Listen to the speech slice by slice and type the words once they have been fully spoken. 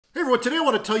everyone, today I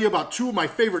want to tell you about two of my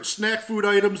favorite snack food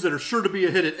items that are sure to be a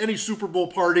hit at any Super Bowl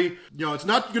party. You know, it's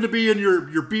not going to be in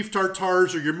your beef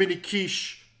tartars or your mini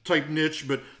quiche type niche,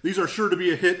 but these are sure to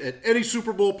be a hit at any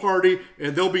Super Bowl party,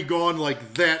 and they'll be gone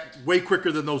like that way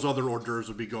quicker than those other hors d'oeuvres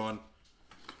will be gone.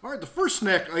 All right, the first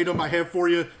snack item I have for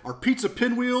you are pizza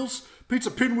pinwheels.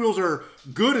 Pizza pinwheels are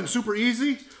good and super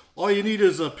easy. All you need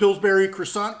is a Pillsbury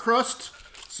croissant crust,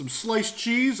 some sliced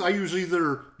cheese. I use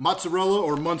either mozzarella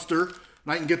or Munster.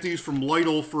 And I can get these from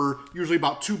Lidl for usually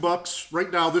about $2.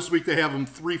 Right now, this week, they have them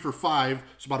 3 for $5.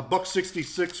 It's about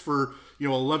 $1.66 for,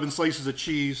 11 slices of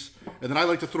cheese. And then I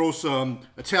like to throw some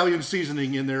Italian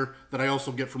seasoning in there that I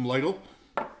also get from Lidl.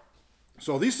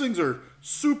 So these things are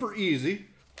super easy.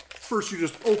 First, you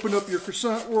just open up your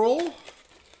croissant roll.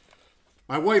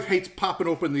 My wife hates popping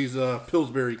open these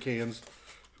Pillsbury cans.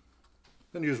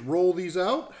 Then you just roll these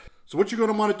out. So what you're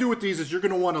going to want to do with these is you're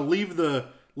going to want to leave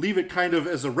it kind of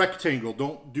as a rectangle.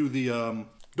 Don't do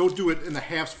it in the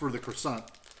halves for the croissant.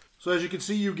 So as you can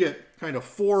see, you get kind of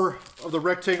 4 of the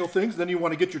rectangle things. Then you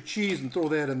want to get your cheese and throw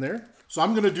that in there. So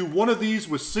I'm going to do one of these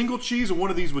with single cheese and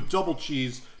one of these with double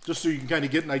cheese, just so you can kind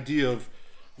of get an idea of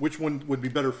which one would be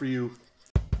better for you.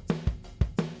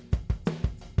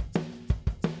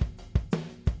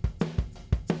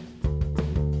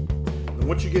 And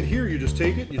once you get here, you just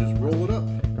take it and you just roll it up.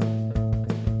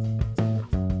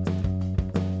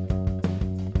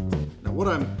 What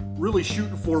I'm really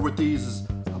shooting for with these is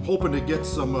I'm hoping to get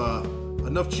some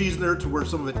enough cheese in there to where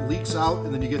some of it leaks out,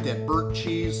 and then you get that burnt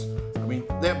cheese. I mean,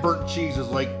 that burnt cheese is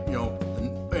like,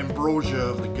 the ambrosia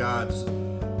of the gods.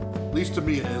 At least to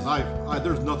me it is.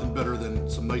 There's nothing better than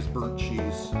some nice burnt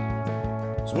cheese.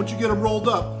 So once you get them rolled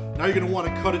up, now you're going to want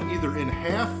to cut it either in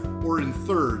half or in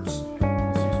thirds. So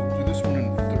we'll do this one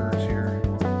in thirds here.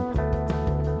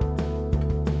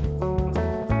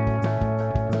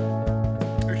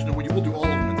 We'll do all of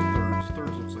them in the thirds.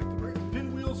 Thirds looks like the right.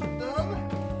 Pinwheels are done.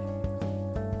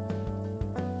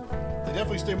 They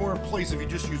definitely stay more in place if you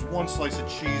just use one slice of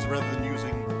cheese rather than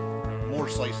using more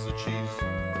slices of cheese.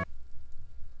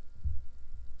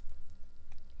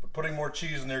 But putting more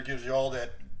cheese in there gives you all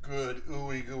that good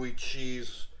ooey gooey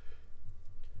cheese.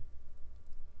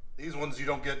 These ones you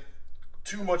don't get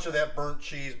too much of that burnt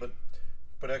cheese, but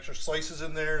put extra slices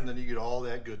in there and then you get all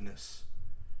that goodness.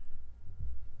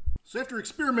 So after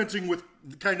experimenting with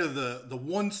kind of the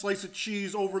one slice of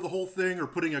cheese over the whole thing, or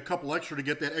putting a couple extra to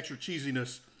get that extra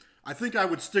cheesiness, I think I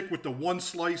would stick with the one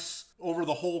slice over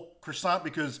the whole croissant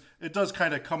because it does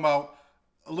kind of come out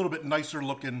a little bit nicer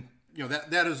looking.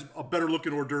 That is a better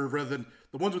looking hors d'oeuvre rather than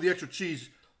the ones with the extra cheese.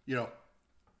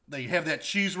 They have that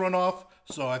cheese runoff.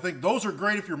 So I think those are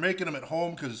great if you're making them at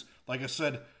home because, like I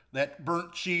said, that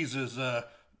burnt cheese is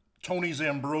Tony's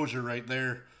ambrosia right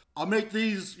there. I'll make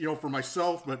these, for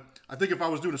myself, but I think if I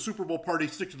was doing a Super Bowl party,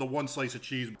 stick to the one slice of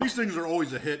cheese. These things are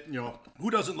always a hit, Who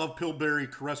doesn't love Pillsbury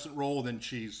crescent roll and then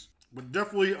cheese? But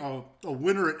definitely a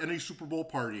winner at any Super Bowl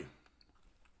party.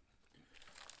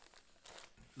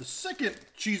 The second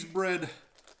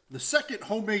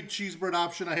homemade cheese bread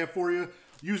option I have for you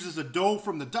uses a dough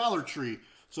from the Dollar Tree.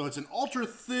 So it's an ultra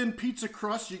thin pizza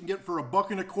crust you can get for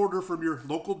 $1.25 from your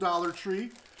local Dollar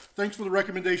Tree. Thanks for the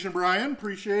recommendation, Brian.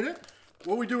 Appreciate it.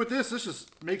 What we do with this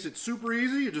just makes it super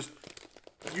easy. You just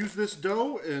use this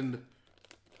dough and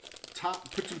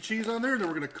put some cheese on there, and then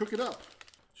we're going to cook it up.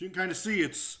 So you can kind of see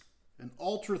it's an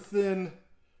ultra thin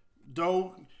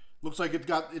dough. Looks like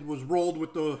it was rolled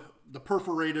with the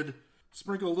perforated.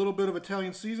 Sprinkle a little bit of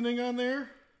Italian seasoning on there,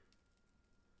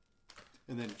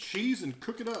 and then cheese and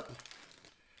cook it up.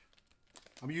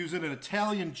 I'm using an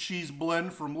Italian cheese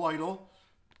blend from Lidl.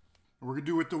 We're going to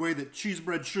do it the way that cheese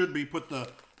bread should be. Put the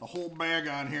whole bag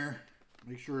on here.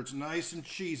 Make sure it's nice and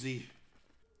cheesy.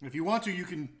 If you want to, you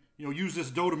can use this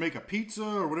dough to make a pizza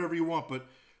or whatever you want, but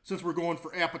since we're going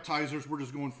for appetizers, we're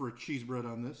just going for a cheese bread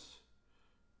on this.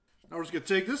 Now we're just going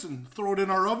to take this and throw it in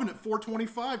our oven at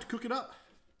 425 to cook it up.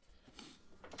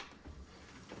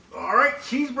 All right,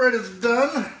 cheese bread is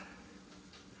done.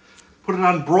 Put it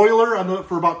on broiler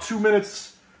for about 2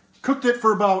 minutes. Cooked it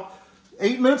for about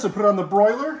 8 minutes and put it on the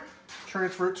broiler.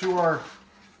 Transfer it to our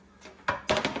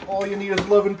all you need is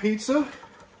loving pizza.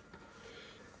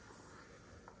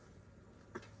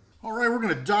 All right, we're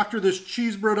going to doctor this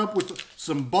cheese bread up with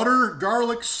some butter,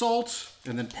 garlic, salt,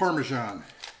 and then Parmesan.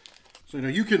 So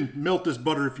you can melt this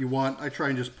butter if you want. I try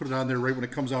and just put it on there right when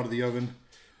it comes out of the oven.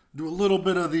 Do a little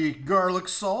bit of the garlic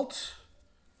salt.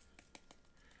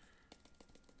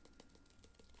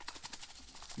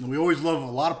 And we always love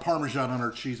a lot of Parmesan on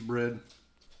our cheese bread.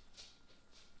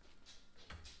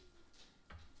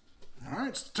 All right,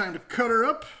 it's time to cut her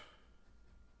up.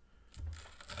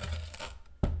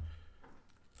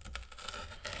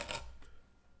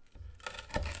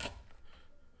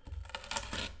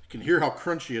 You can hear how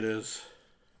crunchy it is.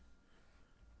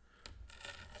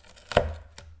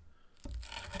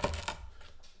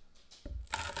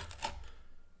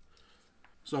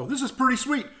 So this is pretty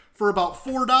sweet. For about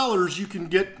 $4, you can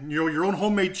get your own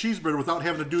homemade cheese bread without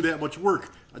having to do that much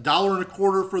work.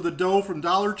 $1.25 for the dough from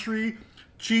Dollar Tree.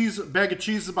 Bag of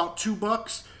cheese is about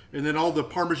 $2, and then all the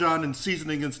Parmesan and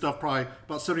seasoning and stuff probably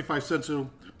about 75 cents. So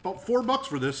about $4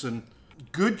 for this, and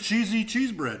good cheesy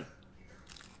cheese bread.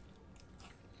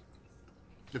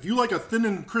 If you like a thin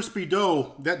and crispy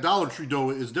dough, that Dollar Tree dough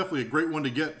is definitely a great one to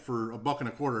get for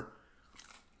 $1.25.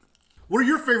 What are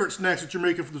your favorite snacks that you're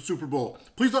making for the Super Bowl?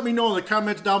 Please let me know in the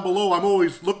comments down below. I'm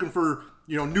always looking for,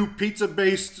 new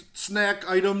pizza-based snack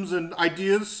items and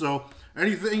ideas. So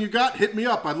anything you got, hit me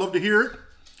up. I'd love to hear it.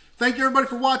 Thank you everybody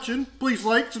for watching. Please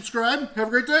like, subscribe. Have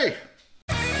a great day.